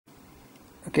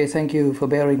Okay, thank you for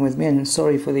bearing with me and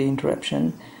sorry for the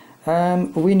interruption.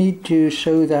 We need to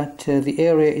show that the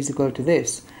area is equal to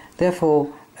this. Therefore,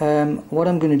 what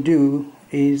I'm going to do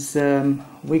is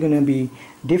we're going to be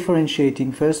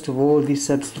differentiating first of all the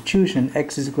substitution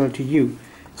x is equal to u.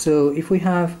 So if we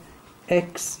have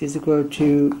x is equal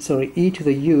to, e to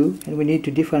the u, and we need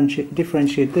to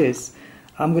differentiate this,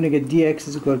 I'm going to get dx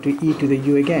is equal to e to the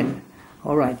u again.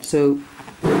 Alright, so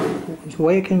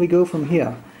where can we go from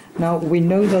here? Now we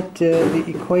know that the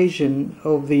equation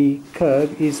of the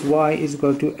curve is y is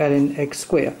equal to ln x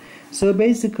squared. So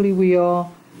basically we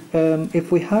are,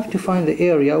 if we have to find the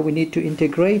area, we need to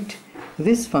integrate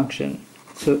this function.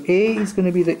 So a is going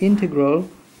to be the integral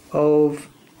of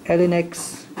ln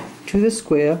x to the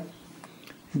square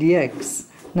dx.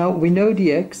 Now we know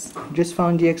dx, just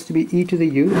found dx to be e to the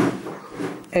u,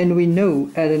 and we know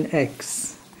ln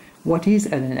x. What is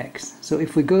ln x? So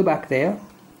if we go back there,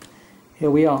 here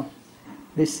we are.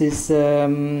 This is,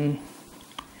 where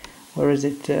is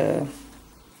it?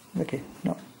 Okay,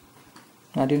 no,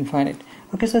 I didn't find it.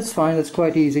 Okay, so that's fine, that's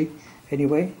quite easy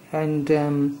anyway. And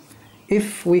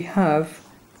if we have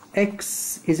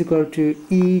x is equal to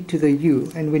e to the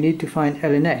u, and we need to find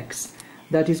ln x,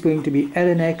 that is going to be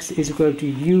ln x is equal to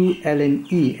u ln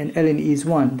e, and ln e is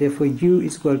 1, therefore u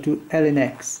is equal to ln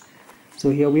x.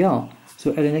 So here we are.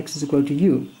 So ln x is equal to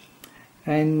u.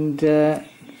 And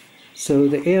so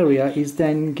the area is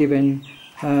then given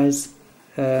as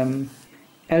ln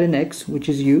x, which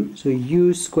is u, so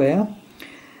u square,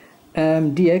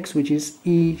 dx, which is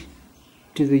e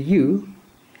to the u,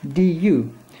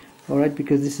 du. Alright,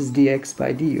 because this is dx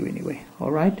by du anyway.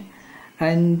 Alright,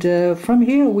 and from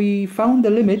here we found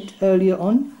the limit earlier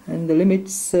on, and the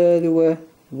limits there were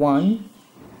 1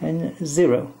 and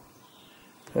 0.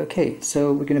 Okay,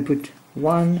 so we're going to put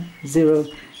 1, 0,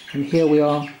 and here we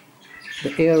are.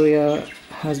 The area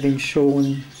has been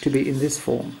shown to be in this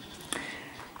form.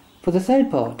 For the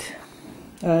third part,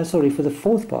 for the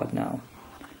fourth part now,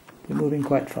 we're moving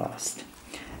quite fast.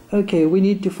 Okay, we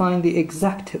need to find the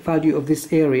exact value of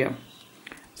this area.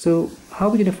 So how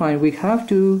are we going to find? We have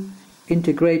to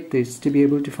integrate this to be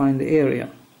able to find the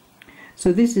area.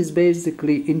 So this is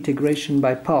basically integration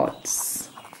by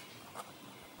parts,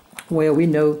 where we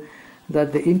know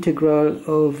that the integral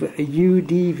of u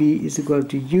dv is equal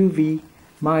to uv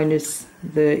minus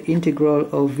the integral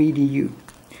of v du.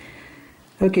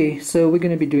 Okay, so we're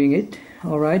going to be doing it,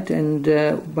 alright, and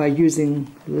by using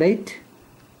late,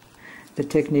 the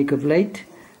technique of late.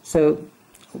 So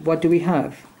what do we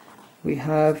have? We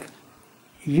have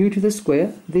u to the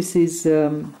square. This is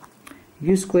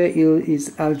u square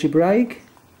is algebraic.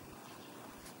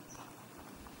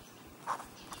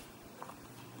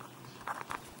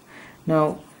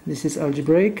 Now this is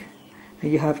algebraic.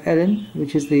 You have ln,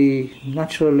 which is the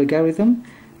natural logarithm.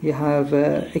 You have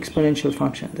exponential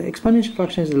function. The exponential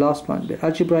function is the last one, but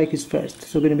algebraic is first.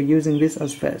 So we're going to be using this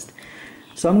as first.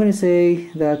 So I'm going to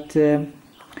say that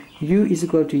u is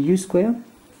equal to u square,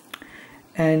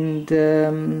 and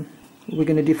we're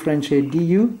going to differentiate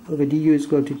du over du is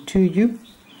equal to 2u.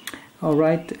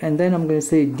 Alright, and then I'm going to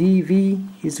say dv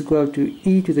is equal to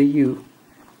e to the u,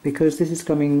 because this is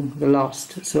coming the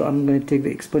last. So I'm going to take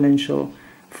the exponential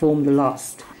form the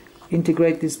last.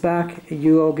 Integrate this back,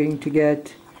 you are going to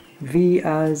get v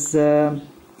as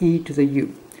e to the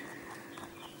u.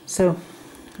 So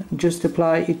just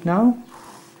apply it now,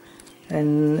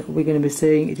 and we're going to be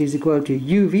saying it is equal to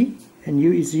uv, and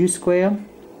u is u square,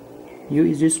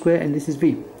 and this is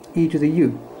v, e to the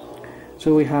u.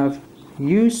 So we have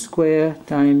u square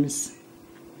times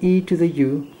e to the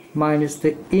u minus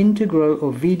the integral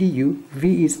of v du.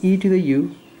 V is e to the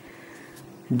u,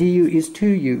 du is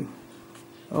 2u.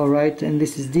 Alright, and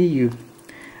this is du.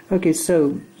 Okay,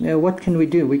 so what can we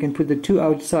do? We can put the 2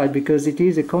 outside because it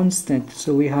is a constant.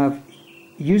 So we have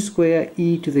u square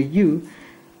e to the u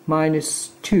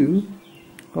minus 2,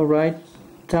 alright,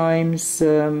 times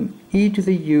e to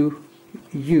the u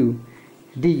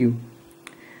du.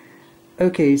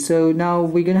 Okay, so now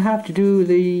we're going to have to do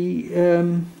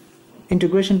the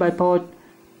integration by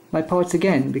parts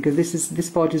again, because this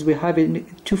part is, we have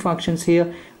two functions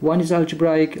here. One is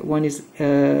algebraic, one is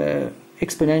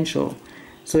exponential.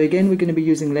 So again we're going to be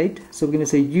using late. So we're going to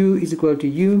say u is equal to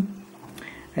u,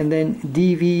 and then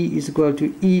dv is equal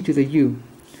to e to the u.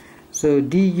 So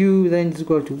du then is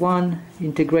equal to 1.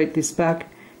 Integrate this back,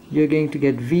 you're going to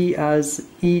get v as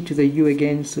e to the u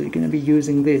again. So you're going to be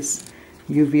using this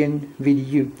uv and v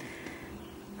du.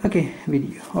 Okay, v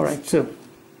du. Alright, so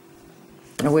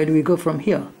now where do we go from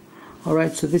here?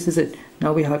 Alright, so this is it.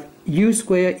 Now we have u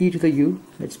square e to the u.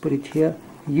 Let's put it here.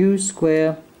 U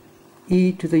square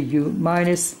e to the u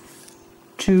minus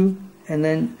 2 and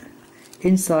then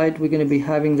inside we're going to be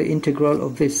having the integral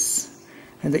of this,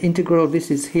 and the integral of this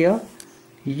is here,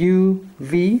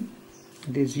 uv.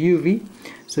 It is uv,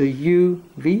 so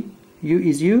uv, u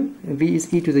is u, v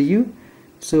is e to the u,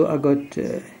 so I got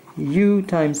u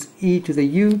times e to the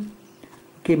u,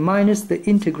 okay, minus the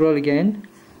integral again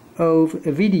of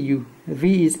v du.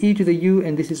 V is e to the u,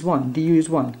 and this is 1, du is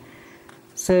 1,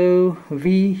 so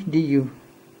v du,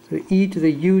 so e to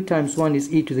the u times 1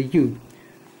 is e to the u.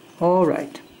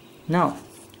 Alright, now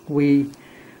we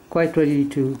quite ready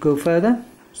to go further,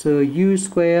 so u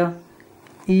square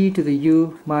e to the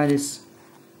u minus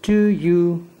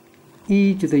 2u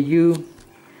e to the u,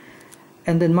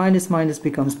 and then minus minus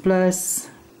becomes plus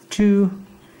 2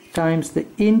 times the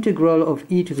integral of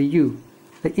e to the u.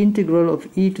 The integral of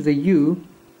e to the u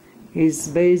is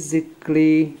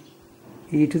basically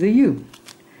e to the u.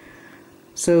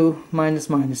 So minus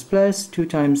minus plus 2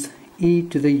 times e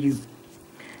to the u.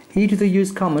 E to the u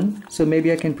is common, so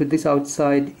maybe I can put this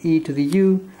outside e to the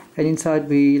u, and inside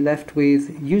we left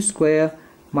with u square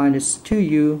minus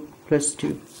 2u plus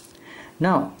 2.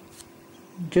 Now,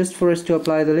 just for us to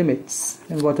apply the limits,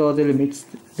 and what are the limits?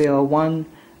 They are 1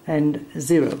 and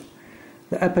 0.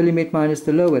 The upper limit minus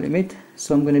the lower limit,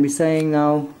 so I'm going to be saying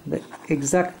now the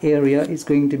exact area is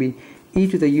going to be e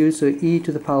to the u, so e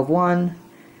to the power of 1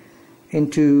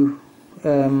 into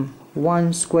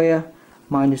 1 square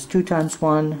minus 2 times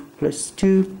 1 plus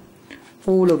 2,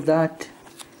 all of that,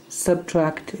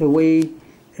 subtract away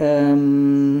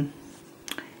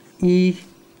e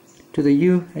to the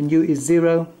u, and u is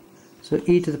 0, so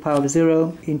e to the power of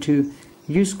 0 into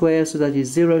u square, so that is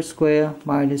 0 square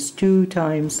minus 2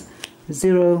 times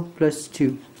 0 plus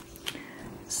 2.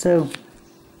 So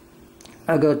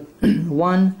I got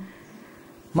 1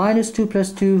 minus 2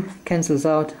 plus 2 cancels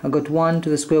out. I got 1 to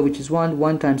the square, which is 1.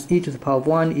 1 times e to the power of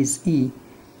 1 is e,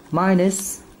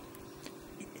 minus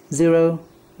 0,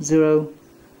 0.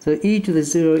 So e to the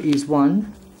 0 is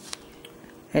 1.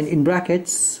 And in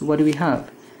brackets, what do we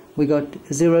have? We got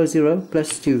 0, 0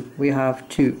 plus 2. We have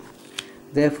 2.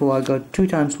 Therefore, I got 2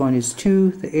 times 1 is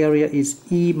 2. The area is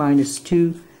e minus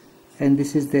 2. And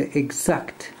this is the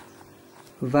exact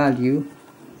value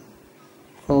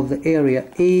of the area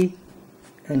A.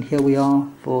 And here we are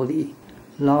for the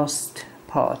last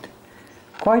part.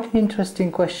 Quite an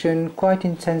interesting question, quite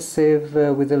intensive,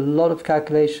 with a lot of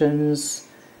calculations,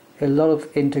 a lot of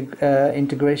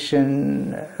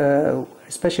integration,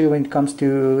 especially when it comes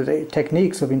to the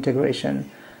techniques of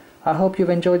integration. I hope you've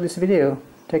enjoyed this video.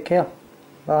 Take care.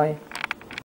 Bye.